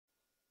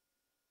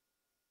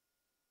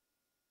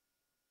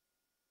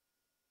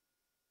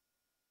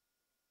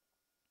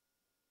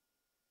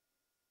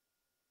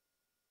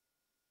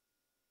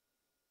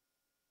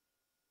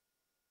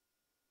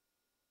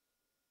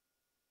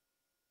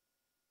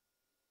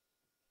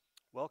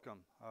Welcome.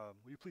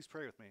 Will you please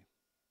pray with me?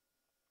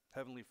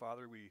 Heavenly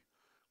Father, we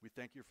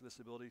thank you for this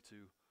ability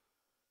to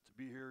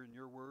be here in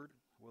your word,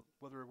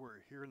 whether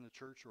we're here in the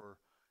church or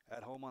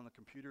at home on the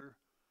computer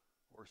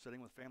or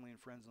sitting with family and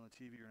friends on the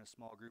TV or in a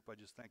small group. I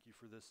just thank you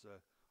for this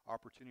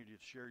opportunity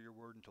to share your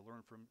word and to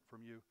learn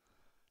from you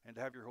and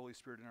to have your Holy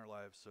Spirit in our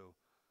lives. So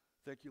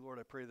thank you, Lord.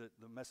 I pray that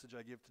the message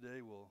I give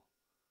today will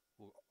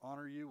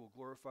honor you, will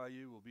glorify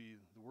you, will be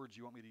the words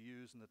you want me to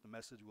use, and that the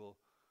message will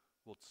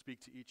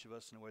speak to each of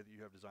us in a way that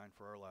you have designed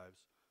for our lives.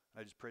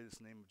 I just pray this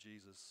in the name of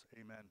Jesus.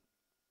 Amen.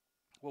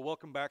 Well,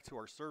 welcome back to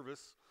our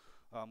service.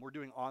 We're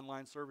doing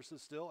online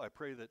services still. I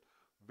pray that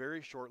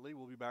very shortly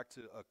we'll be back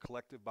to a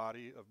collective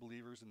body of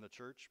believers in the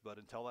church, but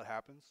until that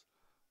happens,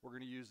 we're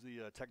going to use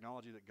the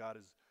technology that God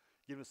has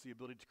given us the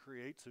ability to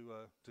create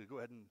to go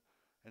ahead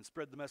and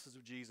spread the message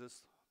of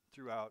Jesus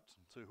throughout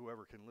to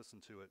whoever can listen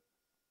to it.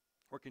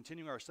 We're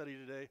continuing our study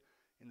today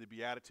in the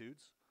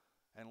Beatitudes,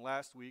 and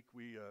last week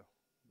we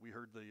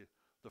heard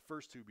the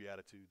first two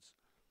Beatitudes,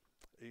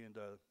 and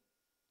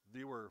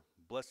they were,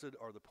 "Blessed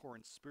are the poor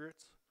in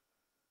spirit,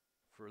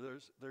 for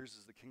theirs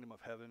is the kingdom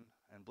of heaven,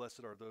 and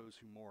blessed are those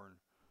who mourn,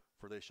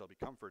 for they shall be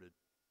comforted."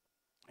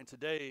 And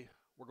today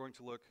we're going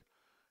to look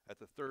at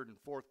the third and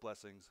fourth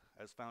blessings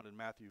as found in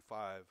Matthew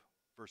 5,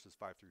 verses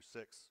 5 through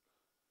 6.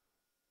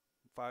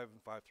 5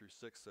 and 5 through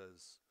 6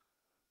 says,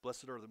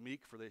 "Blessed are the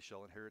meek, for they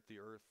shall inherit the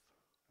earth,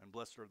 and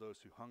blessed are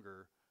those who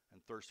hunger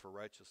and thirst for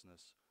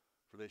righteousness,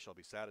 for they shall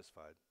be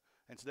satisfied."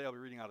 And today I'll be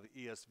reading out of the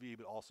ESV,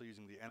 but also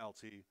using the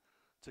NLT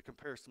to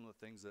compare some of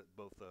the things that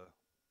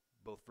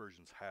both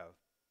versions have.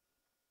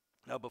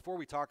 Now, before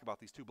we talk about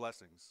these two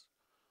blessings,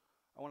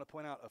 I want to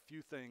point out a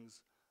few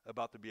things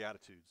about the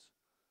Beatitudes.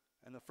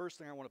 And the first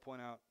thing I want to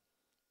point out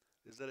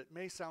is that it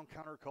may sound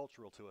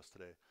countercultural to us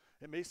today.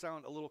 It may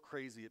sound a little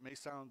crazy. It may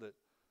sound that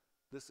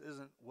this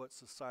isn't what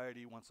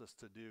society wants us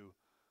to do.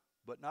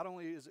 But not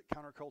only is it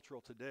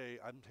countercultural today,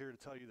 I'm here to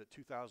tell you that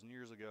 2,000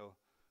 years ago,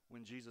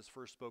 when Jesus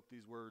first spoke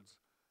these words,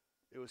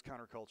 it was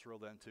countercultural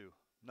then too.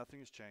 Nothing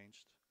has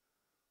changed.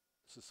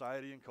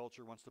 Society and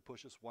culture wants to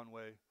push us one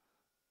way,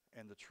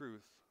 and the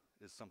truth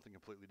is something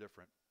completely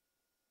different.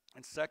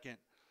 And second,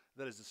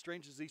 that as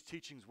strange as these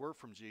teachings were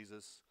from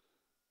Jesus,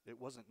 it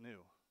wasn't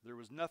new. There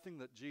was nothing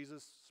that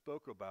Jesus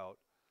spoke about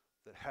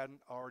that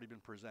hadn't already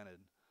been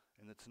presented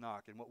in the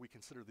Tanakh, in what we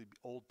consider the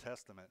Old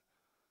Testament.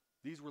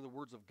 These were the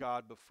words of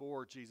God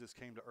before Jesus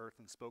came to earth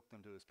and spoke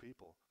them to his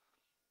people.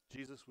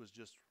 Jesus was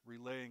just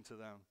relaying to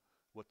them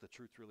what the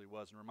truth really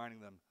was and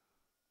reminding them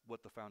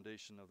what the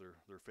foundation of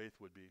their faith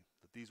would be,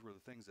 that these were the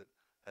things that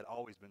had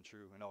always been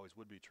true and always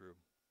would be true.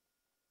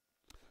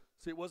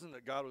 See, it wasn't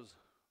that God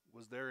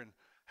was there and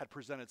had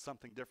presented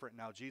something different,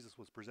 now Jesus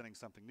was presenting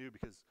something new,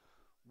 because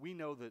we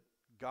know that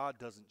God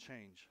doesn't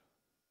change.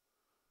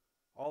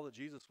 All that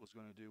Jesus was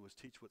going to do was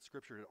teach what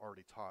Scripture had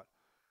already taught.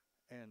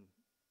 And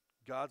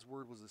God's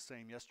word was the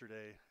same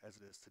yesterday as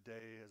it is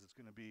today, as it's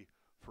going to be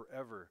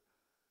forever.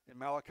 In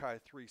Malachi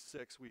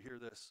 3:6, we hear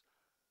this,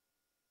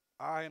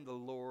 "I am the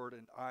Lord,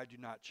 and I do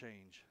not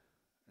change.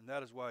 And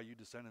that is why you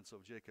descendants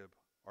of Jacob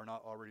are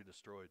not already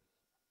destroyed."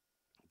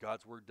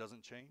 God's word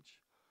doesn't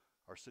change.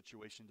 Our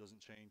situation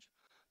doesn't change.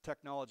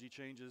 Technology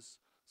changes.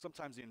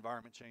 Sometimes the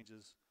environment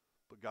changes,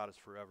 but God is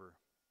forever.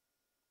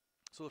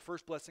 So the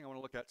first blessing I want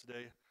to look at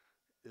today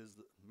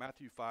is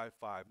Matthew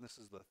 5:5. And this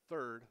is the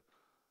third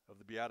of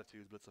the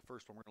Beatitudes, but it's the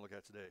first one we're going to look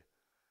at today.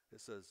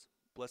 It says,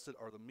 "Blessed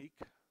are the meek,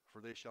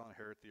 for they shall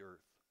inherit the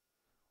earth."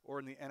 Or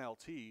in the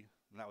NLT,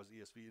 and that was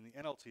ESV, in the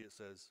NLT it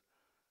says,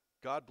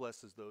 "God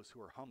blesses those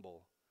who are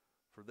humble,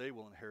 for they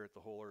will inherit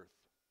the whole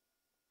earth."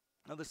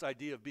 Now this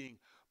idea of being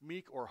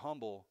meek or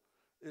humble,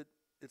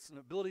 it's an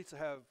ability to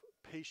have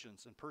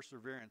patience and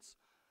perseverance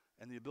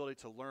and the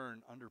ability to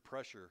learn under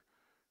pressure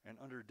and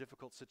under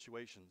difficult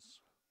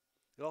situations.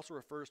 It also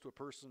refers to a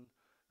person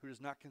who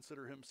does not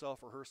consider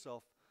himself or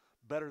herself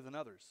better than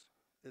others.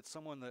 It's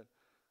someone that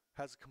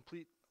has a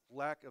complete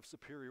lack of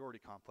superiority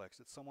complex.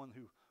 It's someone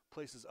who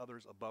places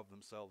others above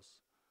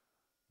themselves.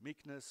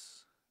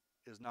 Meekness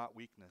is not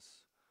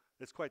weakness.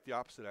 It's quite the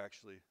opposite,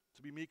 actually.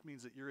 To be meek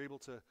means that you're able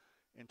to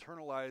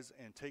internalize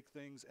and take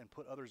things and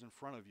put others in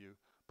front of you,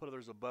 put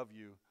others above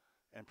you,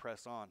 and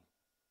press on.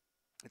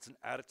 It's an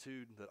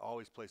attitude that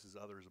always places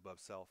others above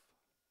self.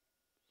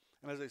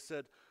 And as I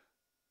said,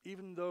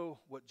 even though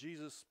what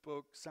Jesus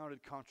spoke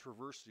sounded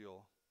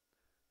controversial,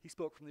 he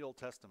spoke from the Old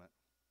Testament.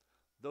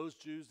 Those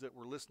Jews that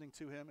were listening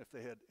to him, if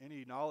they had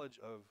any knowledge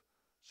of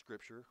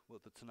Scripture,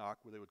 what the Tanakh,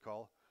 what they would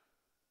call,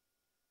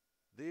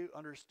 they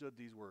understood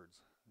these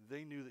words.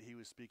 They knew that he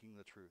was speaking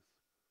the truth.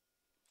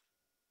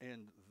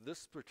 And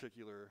this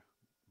particular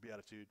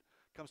beatitude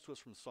comes to us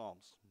from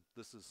Psalms.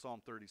 This is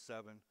Psalm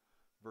 37,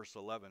 verse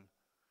 11.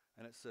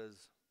 And it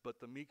says, "But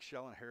the meek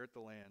shall inherit the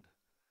land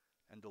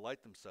and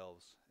delight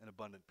themselves in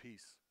abundant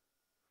peace."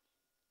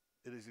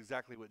 It is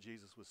exactly what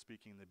Jesus was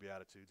speaking in the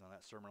Beatitudes on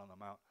that Sermon on the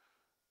Mount.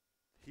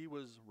 He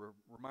was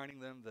reminding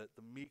them that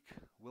the meek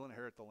will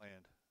inherit the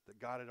land, that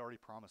God had already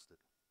promised it.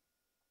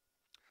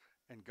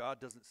 And God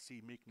doesn't see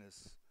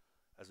meekness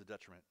as a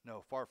detriment.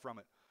 No, far from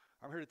it.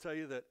 I'm here to tell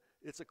you that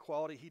it's a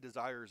quality he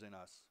desires in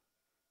us.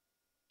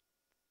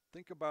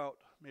 Think about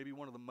maybe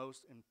one of the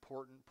most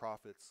important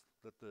prophets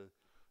that the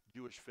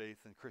Jewish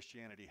faith and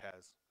Christianity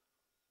has.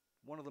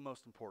 One of the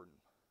most important.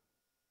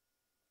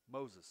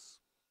 Moses.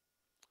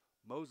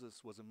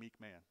 Moses was a meek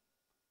man.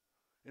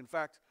 In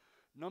fact,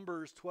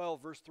 Numbers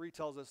 12 verse 3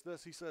 tells us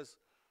this. He says,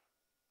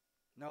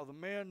 "Now the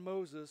man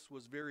Moses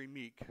was very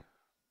meek,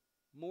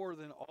 more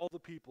than all the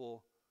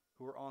people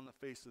who were on the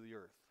face of the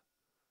earth."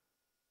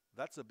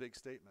 That's a big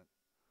statement.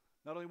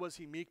 Not only was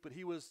he meek, but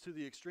he was to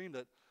the extreme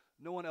that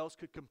no one else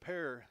could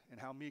compare in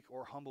how meek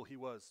or humble he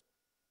was.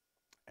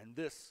 And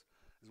this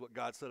is what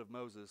God said of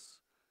Moses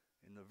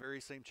in the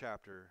very same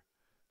chapter,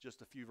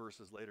 just a few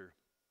verses later.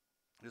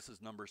 This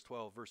is Numbers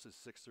 12, verses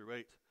 6 through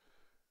 8.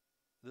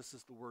 This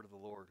is the word of the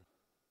Lord.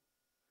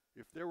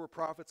 "If there were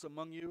prophets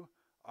among you,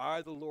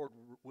 I, the Lord,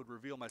 would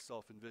reveal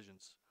myself in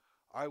visions.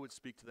 I would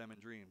speak to them in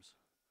dreams,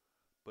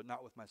 but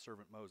not with my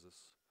servant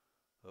Moses.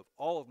 Of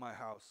all of my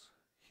house,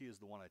 he is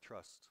the one I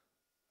trust.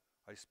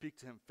 I speak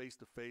to him face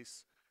to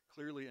face,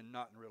 clearly and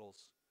not in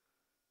riddles.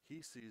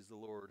 He sees the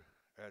Lord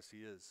as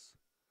he is."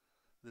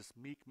 This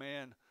meek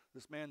man,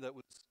 this man that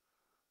was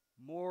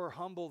more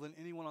humble than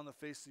anyone on the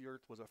face of the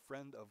earth, was a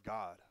friend of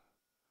God.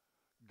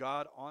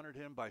 God honored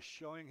him by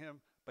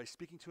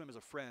speaking to him as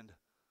a friend,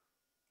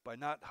 by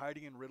not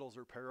hiding in riddles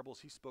or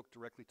parables. He spoke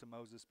directly to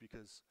Moses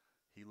because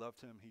he loved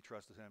him, he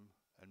trusted him,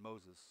 and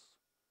Moses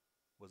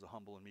was a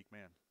humble and meek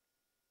man.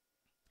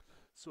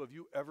 So have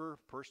you ever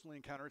personally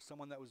encountered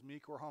someone that was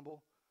meek or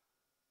humble?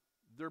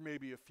 There may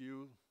be a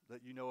few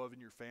that you know of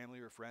in your family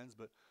or friends,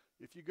 but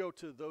if you go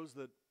to those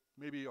that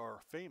maybe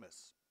are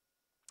famous,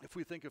 if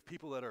we think of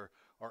people that are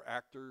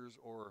actors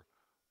or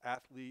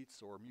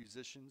athletes or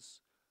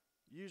musicians,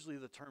 usually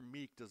the term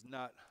meek does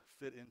not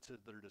fit into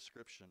their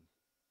description.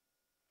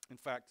 In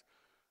fact,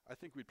 I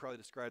think we'd probably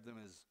describe them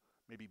as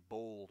maybe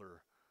bold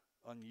or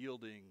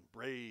unyielding,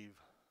 brave,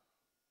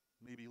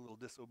 maybe a little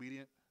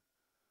disobedient,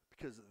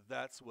 because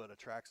that's what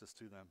attracts us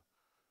to them.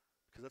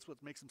 Because that's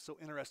what makes them so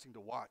interesting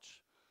to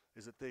watch,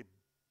 is that they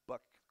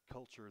buck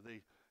culture.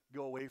 They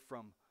go away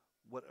from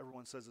what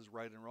everyone says is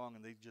right and wrong,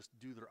 and they just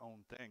do their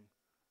own thing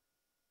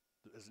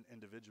as an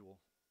individual.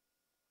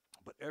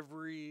 But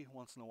every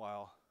once in a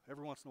while,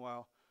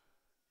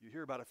 you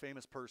hear about a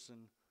famous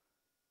person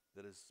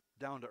that is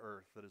down to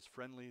earth, that is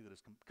friendly, that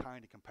is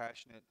kind and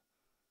compassionate,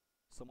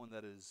 someone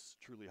that is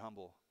truly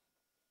humble.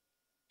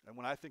 And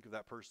when I think of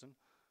that person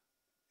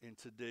in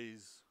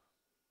today's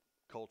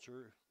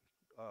culture,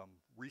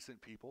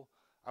 recent people,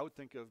 I would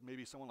think of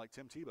maybe someone like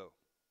Tim Tebow.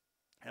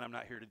 And I'm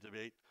not here to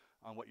debate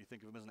on what you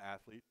think of him as an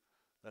athlete.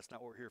 That's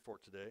not what we're here for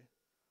today.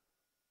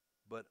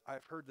 But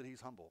I've heard that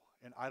he's humble,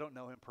 and I don't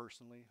know him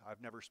personally. I've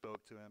never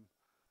spoke to him.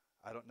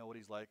 I don't know what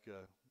he's like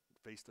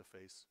face to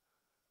face.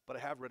 But I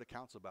have read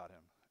accounts about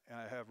him, and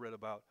I have read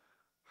about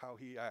how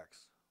he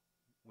acts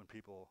when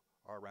people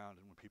are around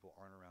and when people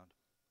aren't around.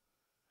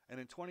 And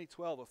in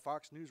 2012, a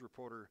Fox News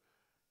reporter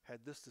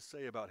had this to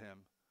say about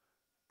him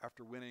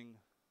after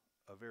winning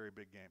a very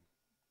big game.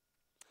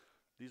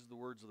 These are the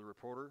words of the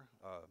reporter.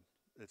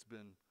 It's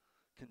been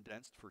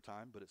condensed for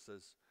time, but it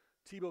says,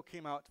 "Tebow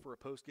came out for a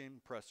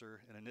post-game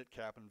presser in a knit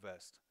cap and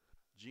vest,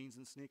 jeans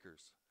and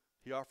sneakers.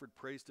 He offered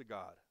praise to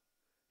God.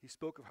 He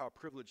spoke of how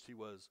privileged he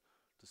was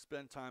to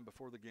spend time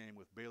before the game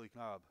with Bailey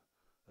Knobb,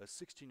 a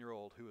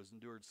 16-year-old who has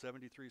endured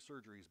 73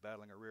 surgeries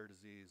battling a rare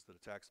disease that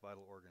attacks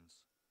vital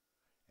organs."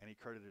 And he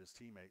credited his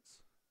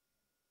teammates.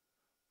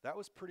 That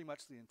was pretty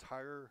much the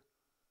entire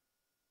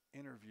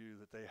interview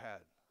that they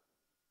had.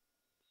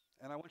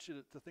 And I want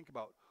you to think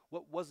about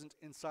what wasn't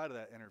inside of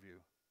that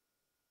interview.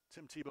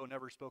 Tim Tebow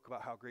never spoke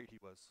about how great he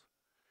was.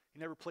 He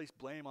never placed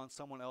blame on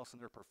someone else in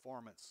their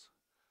performance.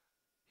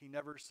 He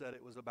never said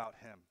it was about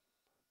him.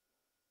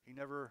 He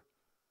never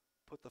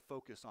put the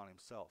focus on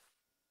himself.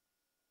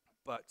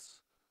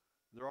 But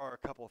there are a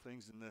couple of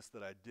things in this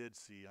that I did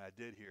see and I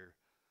did hear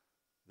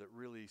that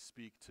really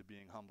speak to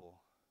being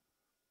humble.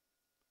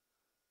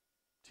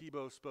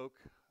 Tebow spoke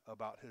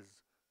about his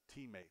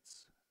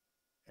teammates,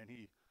 and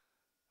he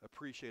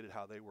appreciated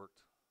how they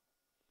worked.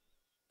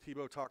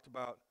 Tebow talked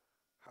about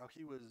how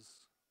he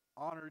was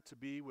honored to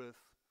be with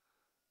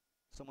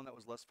someone that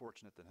was less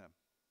fortunate than him.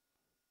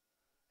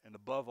 And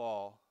above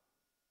all,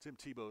 Tim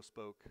Tebow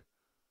spoke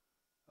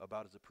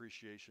about his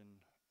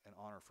appreciation and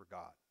honor for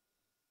God.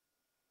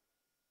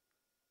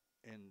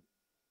 And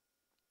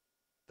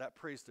that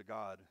praise to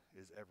God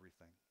is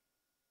everything.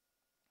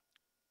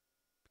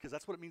 Because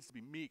that's what it means to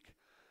be meek.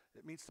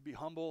 It means to be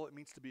humble. It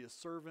means to be a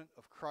servant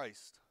of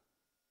Christ.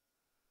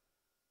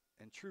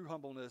 And true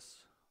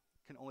humbleness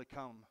can only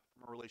come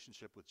from a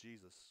relationship with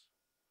Jesus.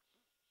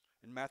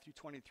 In Matthew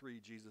 23,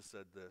 Jesus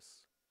said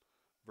this,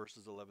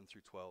 verses 11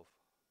 through 12.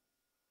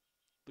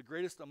 "The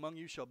greatest among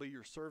you shall be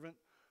your servant.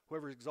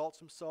 Whoever exalts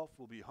himself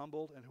will be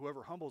humbled, and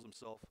whoever humbles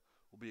himself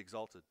will be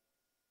exalted."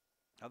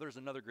 Now there's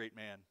another great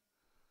man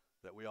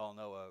that we all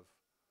know of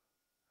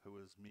who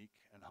was meek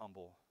and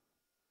humble,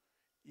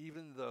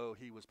 even though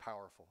he was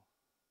powerful.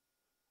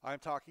 I'm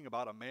talking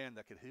about a man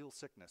that could heal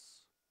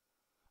sickness,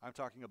 I'm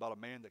talking about a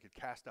man that could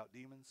cast out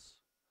demons.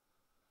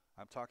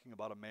 I'm talking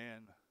about a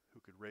man who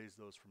could raise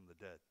those from the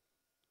dead.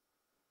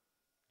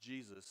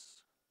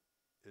 Jesus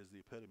is the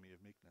epitome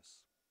of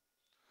meekness.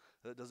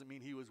 That doesn't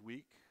mean he was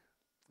weak.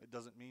 It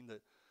doesn't mean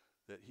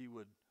that he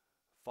would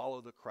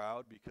follow the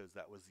crowd because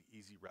that was the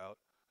easy route.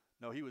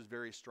 No, he was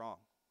very strong,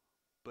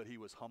 but he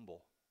was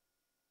humble.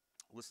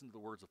 Listen to the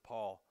words of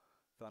Paul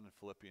found in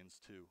Philippians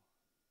 2.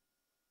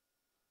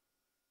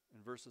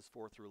 In verses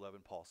 4 through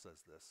 11, Paul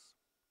says this: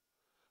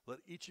 "Let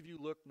each of you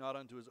look not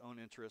unto his own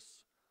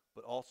interests,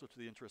 but also to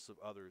the interests of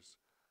others.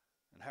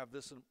 And have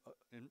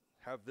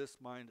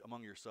this mind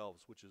among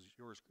yourselves, which is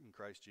yours in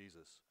Christ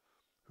Jesus,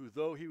 who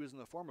though he was in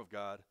the form of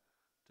God,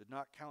 did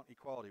not count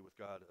equality with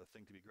God a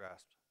thing to be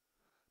grasped,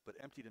 but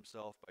emptied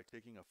himself by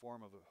taking the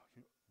form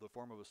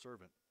of a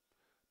servant,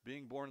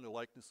 being born in the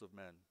likeness of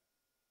men.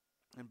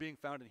 And being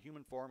found in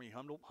human form, he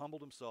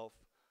humbled himself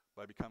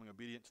by becoming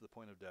obedient to the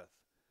point of death,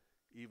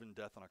 even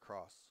death on a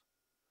cross.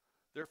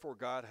 Therefore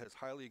God has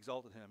highly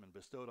exalted him and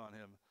bestowed on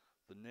him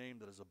the name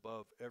that is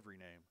above every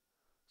name,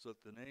 so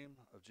that the name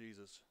of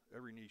Jesus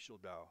every knee shall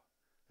bow,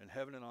 in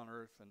heaven and on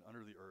earth and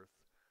under the earth,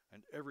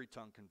 and every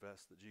tongue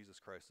confess that Jesus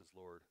Christ is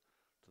Lord,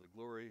 to the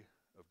glory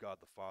of God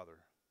the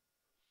Father."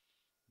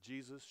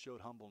 Jesus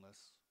showed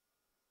humbleness,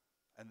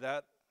 and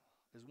that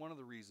is one of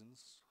the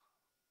reasons,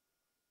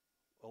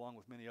 along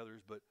with many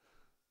others, but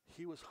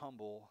he was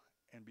humble,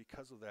 and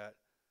because of that,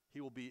 he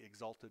will be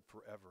exalted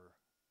forever.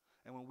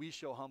 And when we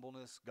show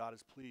humbleness, God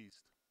is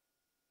pleased.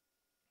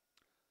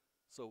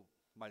 So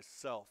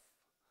myself,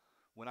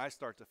 when I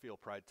start to feel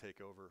pride take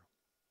over,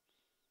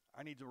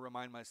 I need to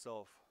remind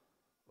myself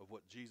of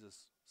what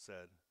Jesus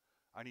said.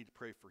 I need to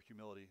pray for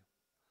humility.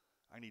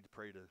 I need to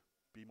pray to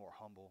be more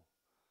humble.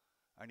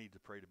 I need to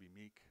pray to be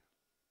meek.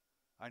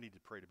 I need to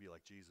pray to be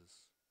like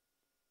Jesus.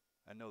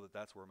 I know that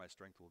that's where my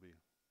strength will be.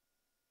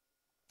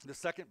 The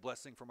second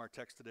blessing from our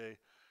text today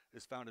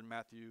is found in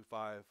Matthew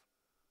 5,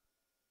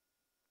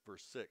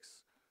 verse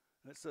 6.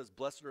 And it says,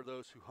 "Blessed are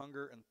those who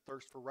hunger and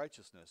thirst for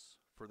righteousness,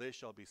 for they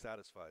shall be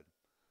satisfied."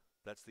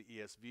 That's the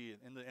ESV.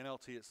 And in the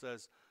NLT it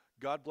says,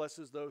 "God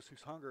blesses those who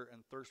hunger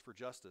and thirst for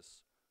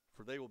justice,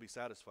 for they will be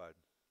satisfied."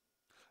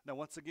 Now,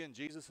 once again,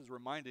 Jesus is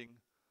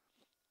reminding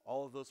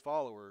all of those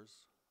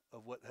followers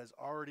of what has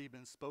already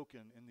been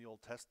spoken in the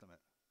Old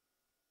Testament.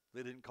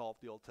 They didn't call it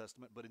the Old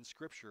Testament, but in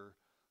Scripture,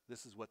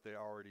 this is what they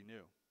already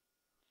knew.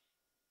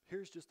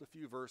 Here's just a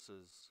few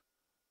verses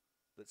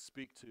that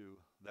speak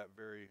to that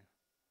very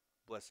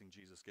blessing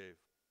Jesus gave.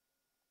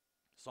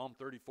 Psalm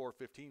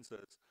 34:15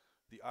 says,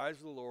 "The eyes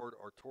of the Lord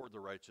are toward the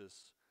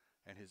righteous,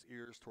 and his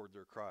ears toward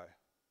their cry."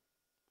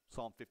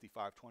 Psalm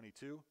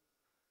 55:22,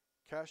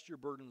 "Cast your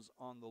burdens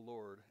on the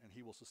Lord, and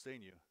he will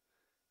sustain you.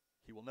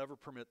 He will never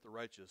permit the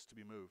righteous to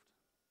be moved."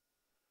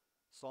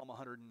 Psalm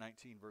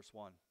 119, verse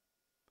 1,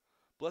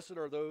 "Blessed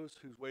are those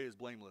whose way is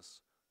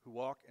blameless, who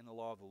walk in the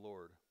law of the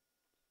Lord."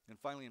 And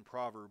finally in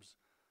Proverbs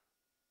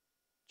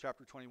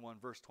chapter 21,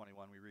 verse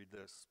 21, we read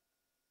this: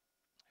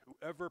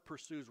 "Whoever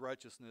pursues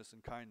righteousness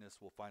and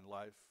kindness will find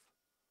life,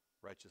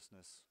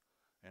 righteousness,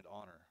 and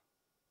honor."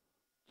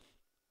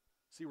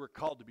 See, we're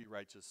called to be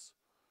righteous.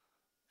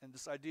 And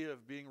this idea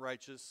of being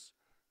righteous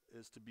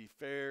is to be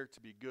fair, to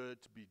be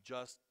good, to be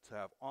just, to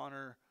have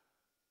honor,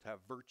 to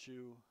have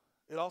virtue.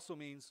 It also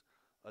means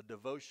a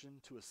devotion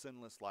to a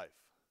sinless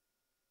life.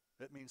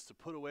 It means to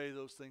put away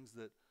those things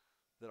that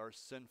are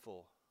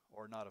sinful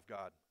or not of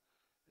God.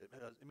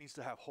 It means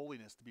to have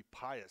holiness, to be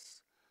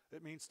pious.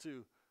 It means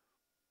to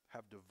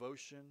have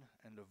devotion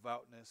and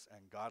devoutness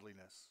and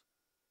godliness,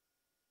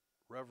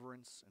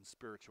 reverence and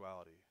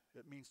spirituality.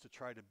 It means to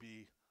try to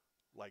be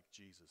like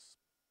Jesus.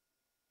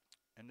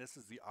 And this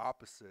is the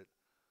opposite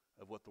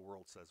of what the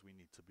world says we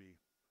need to be.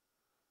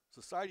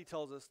 Society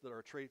tells us that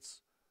our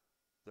traits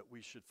that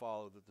we should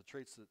follow, that the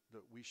traits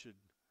that we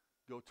should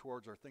go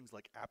towards are things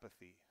like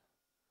apathy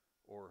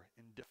or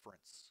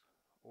indifference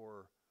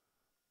or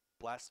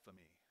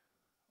blasphemy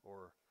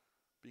or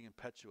being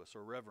impetuous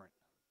or reverent.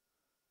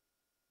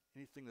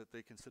 Anything that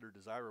they consider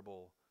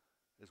desirable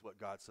is what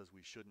God says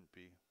we shouldn't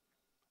be.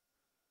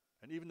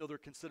 And even though they're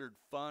considered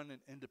fun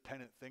and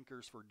independent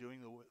thinkers for doing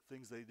the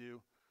things they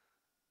do,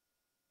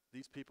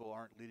 these people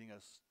aren't leading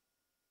us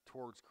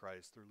towards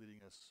Christ. They're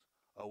leading us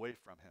away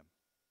from him.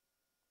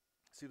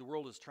 See, the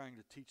world is trying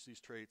to teach these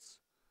traits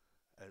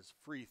as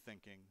free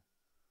thinking,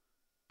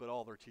 but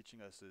all they're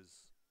teaching us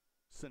is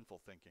sinful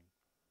thinking.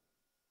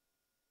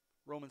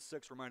 Romans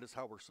 6 reminds us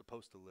how we're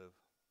supposed to live.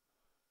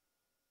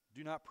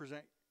 "Do not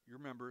present your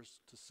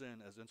members to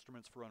sin as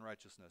instruments for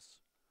unrighteousness,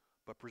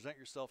 but present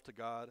yourself to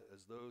God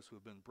as those who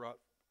have been brought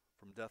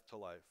from death to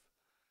life,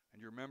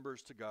 and your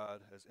members to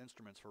God as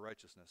instruments for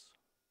righteousness."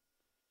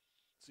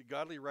 See,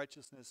 godly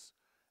righteousness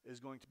is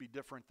going to be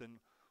different than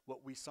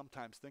what we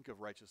sometimes think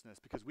of righteousness,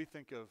 because we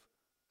think of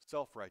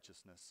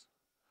self-righteousness.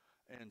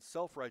 And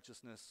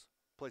self-righteousness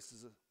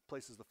places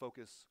the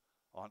focus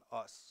on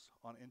us,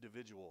 on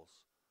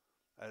individuals,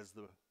 as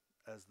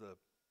the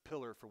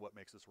pillar for what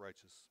makes us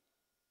righteous.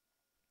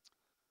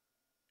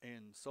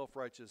 And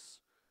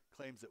self-righteous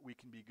claims that we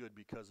can be good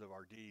because of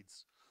our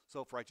deeds.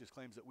 Self-righteous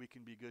claims that we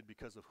can be good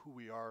because of who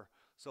we are.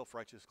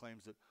 Self-righteous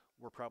claims that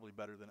we're probably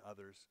better than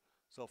others.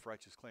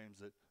 Self-righteous claims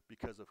that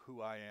because of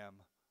who I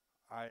am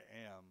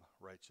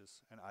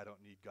righteous, and I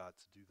don't need God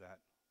to do that.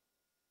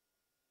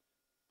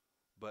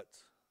 But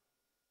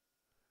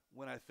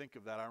when I think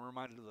of that, I'm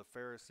reminded of the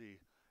Pharisee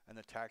and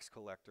the tax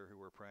collector who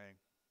were praying.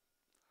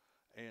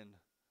 And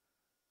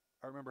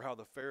I remember how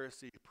the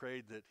Pharisee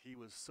prayed that he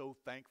was so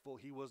thankful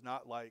he was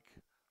not like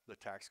the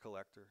tax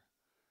collector,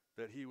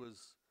 that he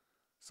was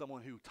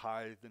someone who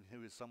tithed and he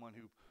was someone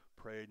who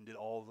prayed and did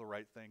all the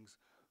right things.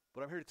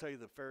 But I'm here to tell you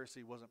the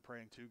Pharisee wasn't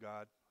praying to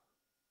God.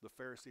 The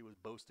Pharisee was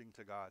boasting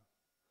to God.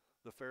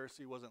 The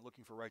Pharisee wasn't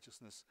looking for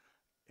righteousness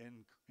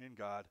in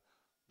God.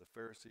 The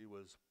Pharisee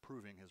was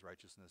proving his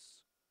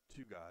righteousness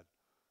to God.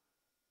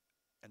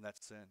 And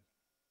that's sin.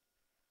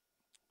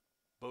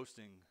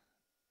 Boasting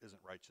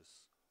isn't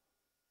righteous.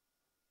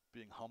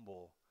 Being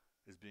humble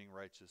is being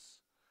righteous.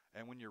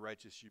 And when you're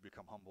righteous, you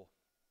become humble.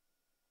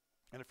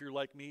 And if you're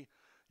like me,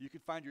 you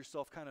can find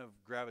yourself kind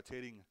of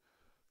gravitating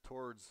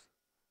towards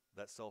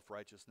that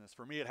self-righteousness.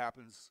 For me, it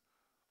happens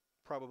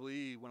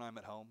probably when I'm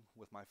at home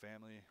with my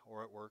family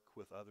or at work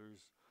with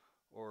others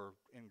or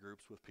in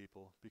groups with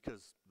people,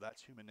 because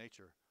that's human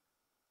nature.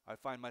 I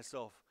find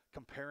myself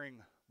comparing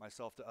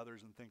myself to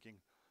others and thinking,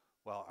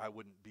 well, I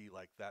wouldn't be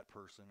like that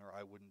person, or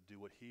I wouldn't do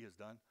what he has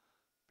done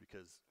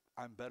because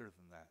I'm better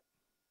than that.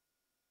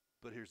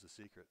 But here's the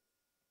secret.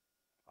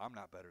 I'm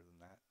not better than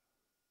that.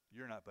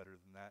 You're not better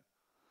than that.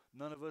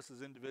 None of us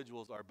as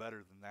individuals are better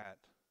than that.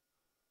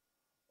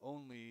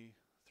 Only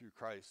through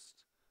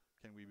Christ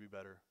can we be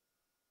better,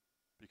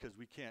 because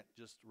we can't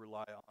just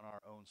rely on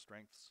our own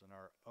strengths and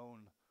our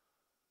own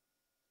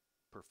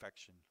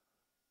perfection.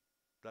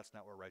 That's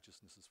not where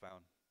righteousness is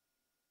found.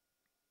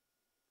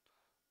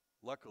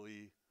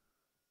 Luckily,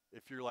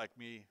 if you're like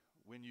me,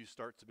 when you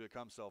start to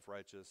become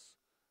self-righteous,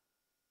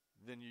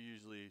 then you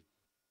usually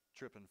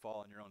trip and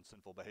fall in your own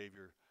sinful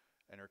behavior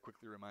and are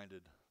quickly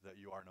reminded that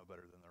you are no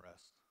better than the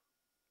rest.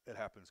 It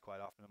happens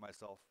quite often to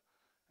myself,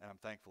 and I'm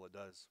thankful it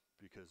does,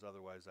 because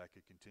otherwise I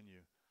could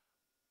continue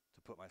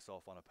to put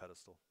myself on a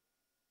pedestal.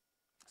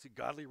 See,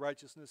 godly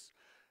righteousness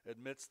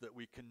admits that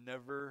we can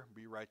never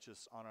be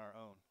righteous on our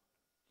own.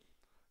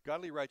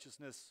 Godly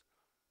righteousness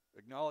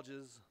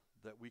acknowledges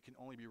that we can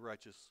only be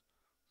righteous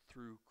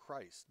through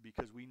Christ,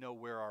 because we know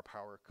where our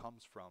power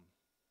comes from.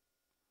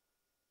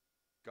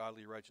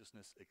 Godly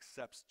righteousness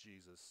accepts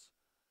Jesus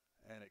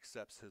and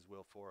accepts his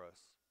will for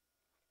us.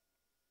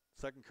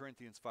 2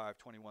 Corinthians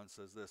 5:21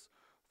 says this,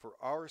 "For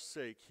our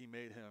sake he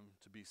made him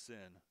to be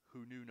sin,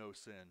 who knew no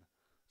sin,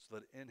 so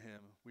that in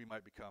him we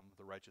might become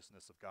the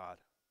righteousness of God."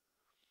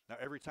 Now,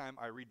 every time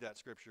I read that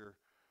scripture,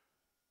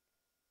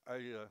 I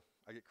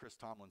get Chris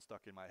Tomlin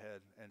stuck in my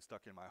head and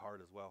stuck in my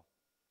heart as well.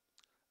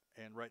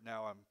 And right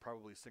now I'm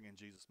probably singing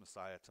Jesus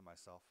Messiah to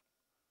myself.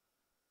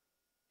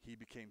 He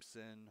became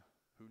sin,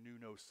 who knew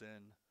no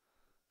sin,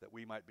 that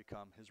we might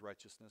become his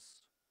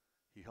righteousness.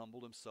 He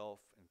humbled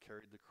himself and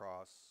carried the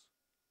cross.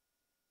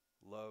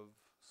 Love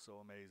so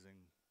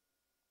amazing.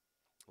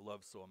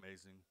 Love so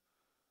amazing.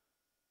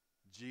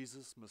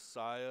 Jesus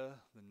Messiah,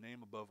 the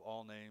name above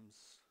all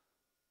names,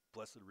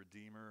 blessed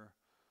Redeemer,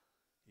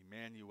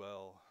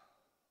 Emmanuel,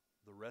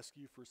 the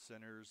rescue for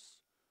sinners,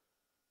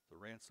 the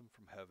ransom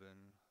from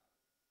heaven,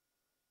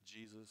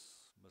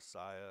 Jesus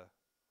Messiah,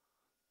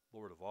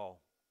 Lord of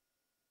all.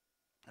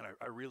 And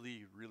I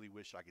really, really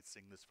wish I could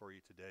sing this for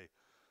you today,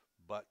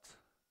 but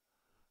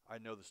I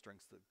know the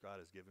strengths that God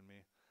has given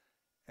me,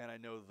 and I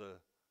know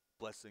the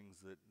blessings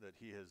that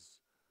he has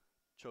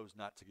chose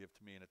not to give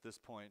to me. And at this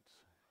point,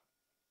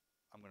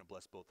 I'm going to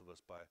bless both of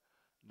us by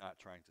not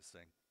trying to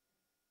sing.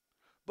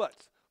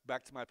 But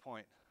back to my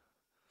point,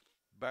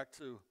 back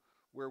to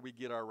where we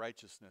get our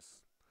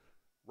righteousness.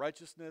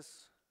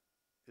 Righteousness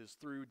is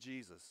through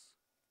Jesus.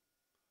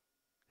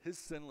 His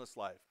sinless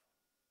life,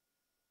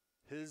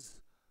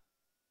 his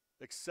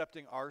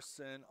accepting our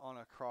sin on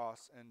a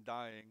cross and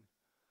dying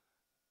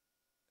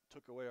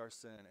took away our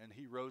sin, and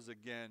he rose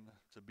again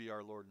to be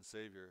our Lord and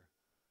Savior.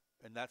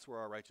 And that's where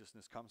our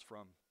righteousness comes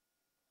from.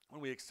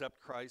 When we accept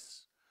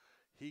Christ,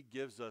 he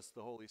gives us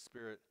the Holy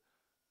Spirit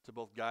to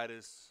both guide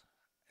us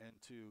and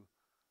to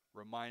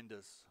remind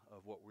us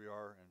of what we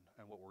are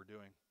and what we're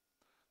doing.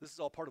 This is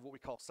all part of what we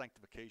call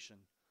sanctification.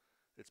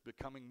 It's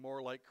becoming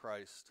more like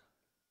Christ,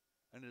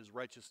 and it is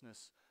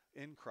righteousness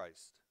in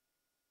Christ.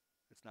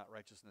 It's not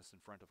righteousness in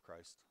front of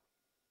Christ.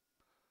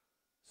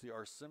 See,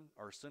 our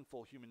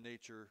sinful human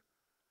nature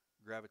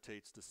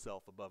gravitates to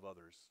self above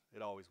others.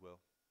 It always will.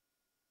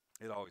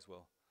 It always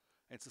will.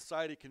 And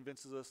society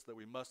convinces us that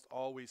we must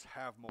always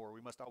have more.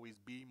 We must always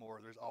be more.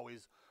 There's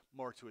always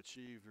more to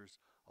achieve. There's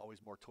always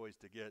more toys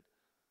to get.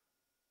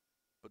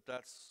 But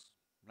that's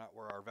not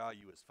where our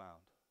value is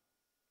found.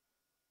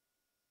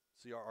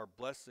 See, our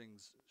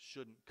blessings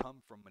shouldn't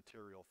come from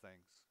material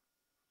things.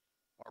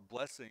 Our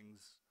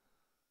blessings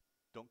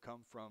don't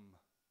come from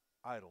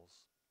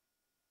idols.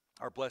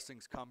 Our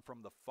blessings come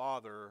from the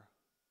Father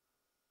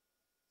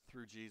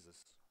through Jesus,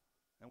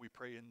 and we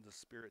pray in the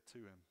Spirit to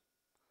him.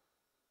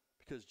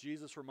 because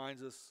Jesus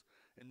reminds us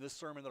in this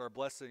sermon that our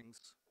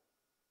blessings,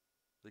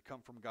 they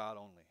come from God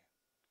only.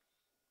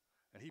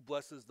 And he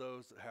blesses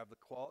those that have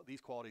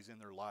these qualities in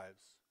their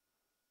lives.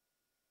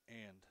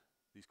 And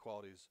these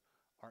qualities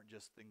aren't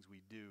just things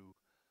we do.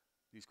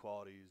 These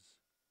qualities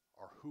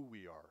are who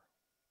we are.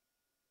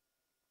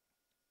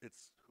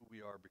 It's who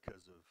we are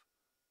because of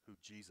who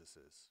Jesus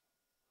is.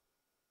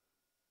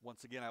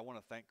 Once again, I want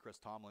to thank Chris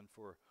Tomlin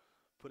for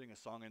putting a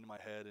song into my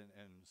head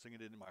and singing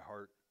it into my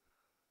heart.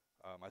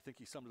 I think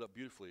he summed it up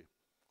beautifully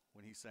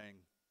when he sang,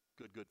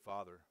 "Good, good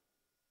Father."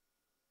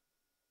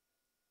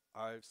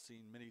 I've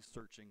seen many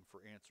searching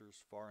for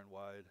answers far and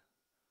wide,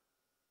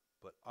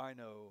 but I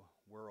know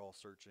we're all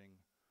searching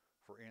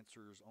for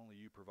answers only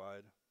you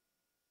provide,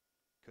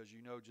 because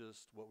you know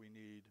just what we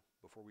need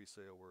before we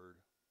say a word.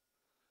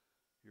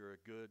 You're a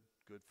good,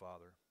 good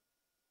Father.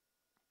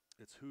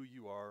 It's who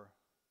you are.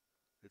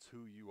 It's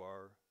who you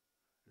are.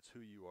 It's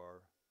who you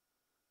are.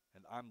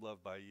 And I'm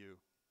loved by you.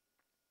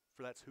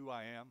 For that's who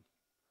I am.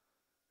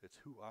 It's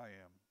who I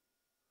am.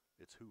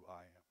 It's who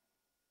I am.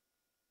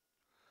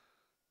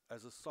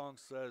 As the song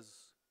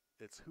says,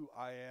 it's who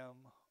I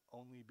am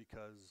only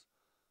because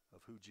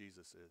of who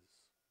Jesus is.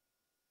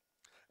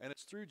 And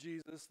it's through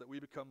Jesus that we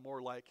become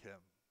more like him.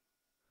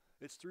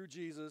 It's through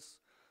Jesus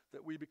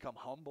that we become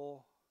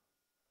humble.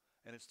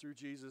 And it's through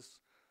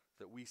Jesus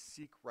that we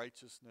seek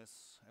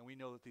righteousness. And we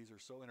know that these are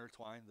so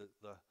intertwined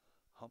that the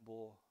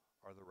humble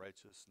are the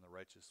righteous and the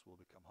righteous will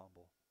become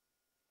humble.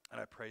 And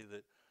I pray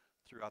that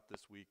throughout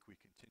this week we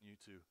continue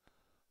to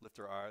lift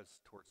our eyes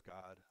towards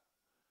God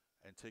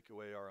and take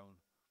away our own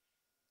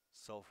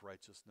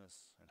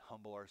self-righteousness and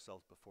humble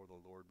ourselves before the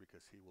Lord,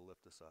 because he will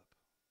lift us up.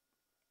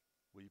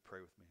 Will you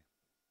pray with me?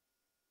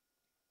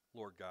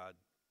 Lord God,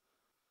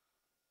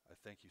 I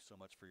thank you so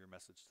much for your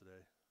message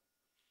today.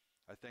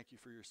 I thank you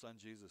for your son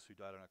Jesus, who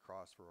died on a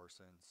cross for our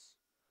sins,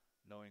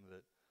 knowing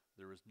that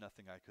there was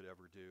nothing I could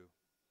ever do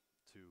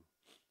to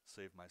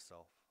save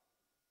myself.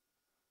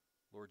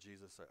 Lord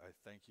Jesus, I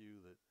thank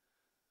you that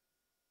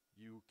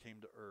you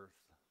came to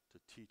earth to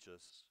teach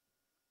us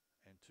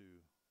and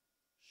to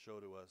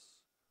show to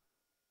us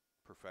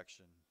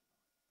perfection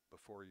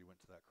before you went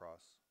to that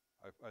cross.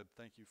 I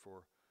thank you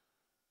for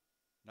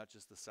not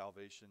just the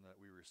salvation that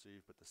we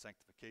receive, but the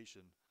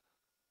sanctification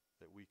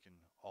that we can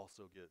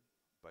also get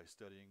by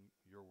studying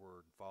your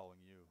word, following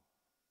you,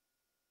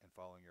 and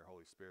following your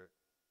Holy Spirit.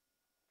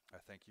 I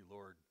thank you,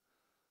 Lord,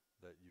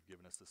 that you've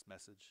given us this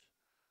message.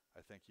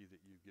 I thank you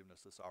that you've given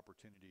us this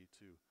opportunity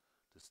to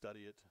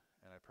study it,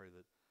 and I pray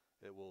that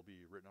it will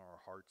be written on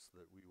our hearts,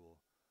 that we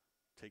will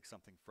take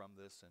something from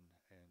this and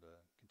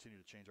continue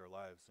to change our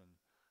lives. And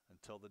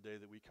until the day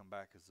that we come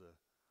back as a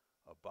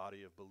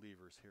body of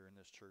believers here in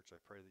this church, I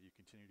pray that you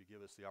continue to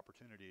give us the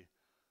opportunity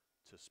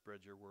to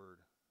spread your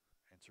word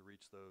and to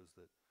reach those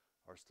that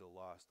are still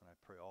lost. And I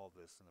pray all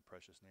this in the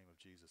precious name of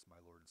Jesus,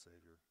 my Lord and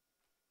Savior.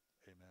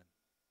 Amen.